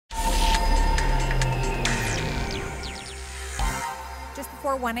Just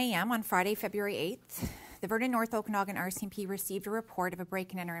before 1 a.m. on Friday, February 8th, the Vernon North Okanagan RCMP received a report of a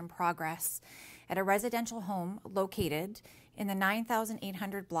break-and-enter in progress at a residential home located in the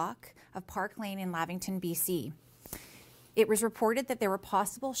 9800 block of Park Lane in Lavington, BC. It was reported that there were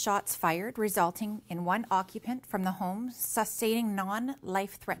possible shots fired, resulting in one occupant from the home sustaining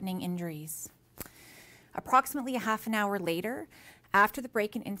non-life-threatening injuries. Approximately a half an hour later, after the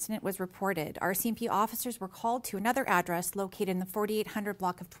break-in incident was reported, RCMP officers were called to another address located in the 4800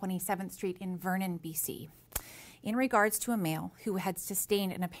 block of 27th Street in Vernon, BC, in regards to a male who had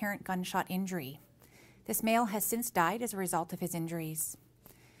sustained an apparent gunshot injury. This male has since died as a result of his injuries.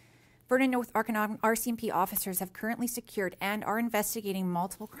 Vernon North Okanagan RCMP officers have currently secured and are investigating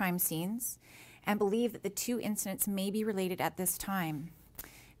multiple crime scenes and believe that the two incidents may be related at this time.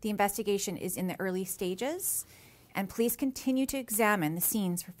 The investigation is in the early stages, and police continue to examine the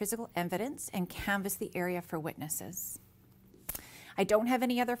scenes for physical evidence and canvass the area for witnesses. I don't have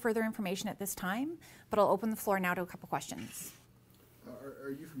any other further information at this time, but I'll open the floor now to a couple questions. Are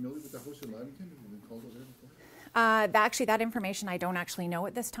you familiar with the house in Lavington? Have you been called over there before? Actually, that information I don't actually know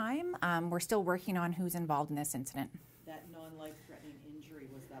at this time. We're still working on who's involved in this incident. That non-life-threatening injury,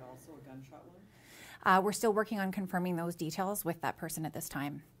 was that also a gunshot wound? We're still working on confirming those details with that person at this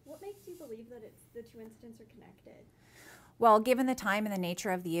time. What makes you believe that the two incidents are connected? Well, given the time and the nature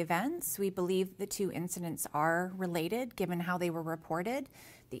of the events, we believe the two incidents are related, given how they were reported,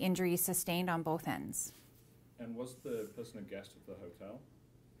 the injuries sustained on both ends. And was the person a guest of the hotel?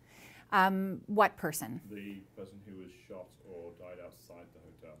 What person? The person who was shot or died outside the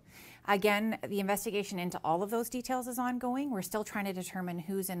hotel. Again, the investigation into all of those details is ongoing. We're still trying to determine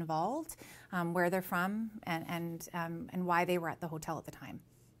who's involved, where they're from, and why they were at the hotel at the time.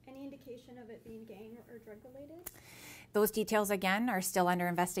 Any indication of it being gang or drug related? Those details, again, are still under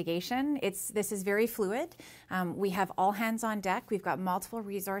investigation. This is very fluid. We have all hands on deck. We've got multiple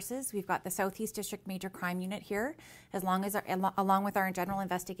resources. We've got the Southeast District Major Crime Unit here, along with our general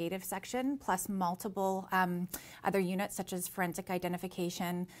investigative section, plus multiple other units such as forensic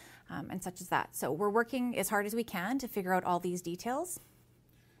identification and such as that. So we're working as hard as we can to figure out all these details.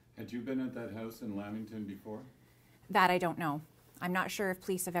 Had you been at that house in Lavington before? That I don't know. I'm not sure if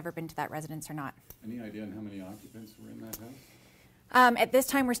police have ever been to that residence or not. Any idea on how many occupants were in that house? At this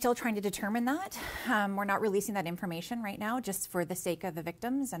time, we're still trying to determine that. We're not releasing that information right now, just for the sake of the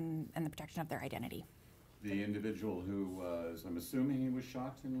victims and the protection of their identity. The individual who was, I'm assuming he was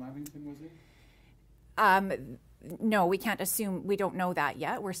shot in Lavington, was he? No, we can't assume. We don't know that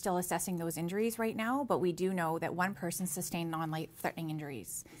yet. We're still assessing those injuries right now, but we do know that one person sustained non-life-threatening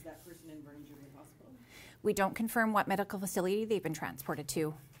injuries. Is that person in Vernon Jubilee Hospital? We don't confirm what medical facility they've been transported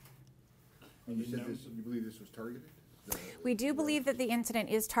to. And you said you believe this was targeted? We do believe that the incident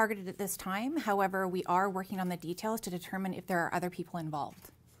is targeted at this time. However, we are working on the details to determine if there are other people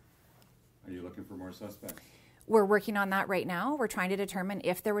involved. Are you looking for more suspects? We're working on that right now. We're trying to determine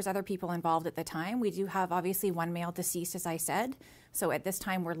if there was other people involved at the time. We do have obviously one male deceased, as I said. So at this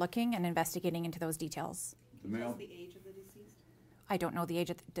time, we're looking and investigating into those details. The male? What's the age of the deceased? I don't know the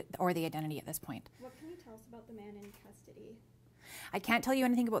age or the identity at this point. What can you tell us about the man in custody? I can't tell you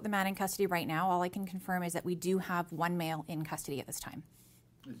anything about the man in custody right now. All I can confirm is that we do have one male in custody at this time.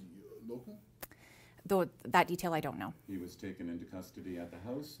 Is he local? Though that detail I don't know. He was taken into custody at the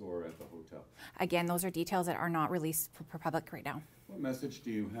house or at the hotel? Again, those are details that are not released for public right now. What message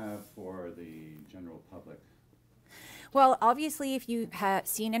do you have for the general public? Well, obviously, if you have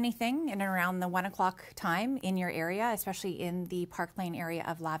seen anything in and around the 1 o'clock time in your area, especially in the Park Lane area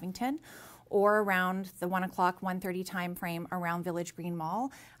of Lavington, or around the 1 o'clock, 1:30 time frame around Village Green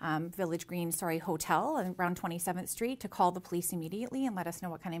Mall, Hotel, and around 27th Street, to call the police immediately and let us know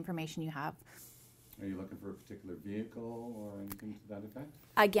what kind of information you have. Are you looking for a particular vehicle or anything to that effect?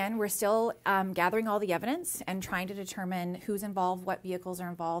 Again, we're still gathering all the evidence and trying to determine who's involved, what vehicles are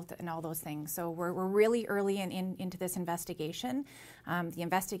involved, and all those things. So we're really early into this investigation. The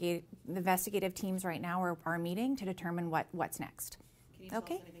investigative teams right now are meeting to determine what's next. Can you tell us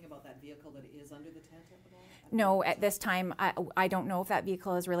anything about that vehicle that is under the tent at the moment? No, at this time, I don't know if that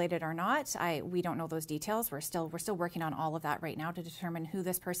vehicle is related or not. We don't know those details. We're still working on all of that right now to determine who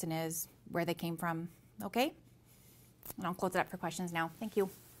this person is, where they came from. Okay? And I'll close it up for questions now. Thank you.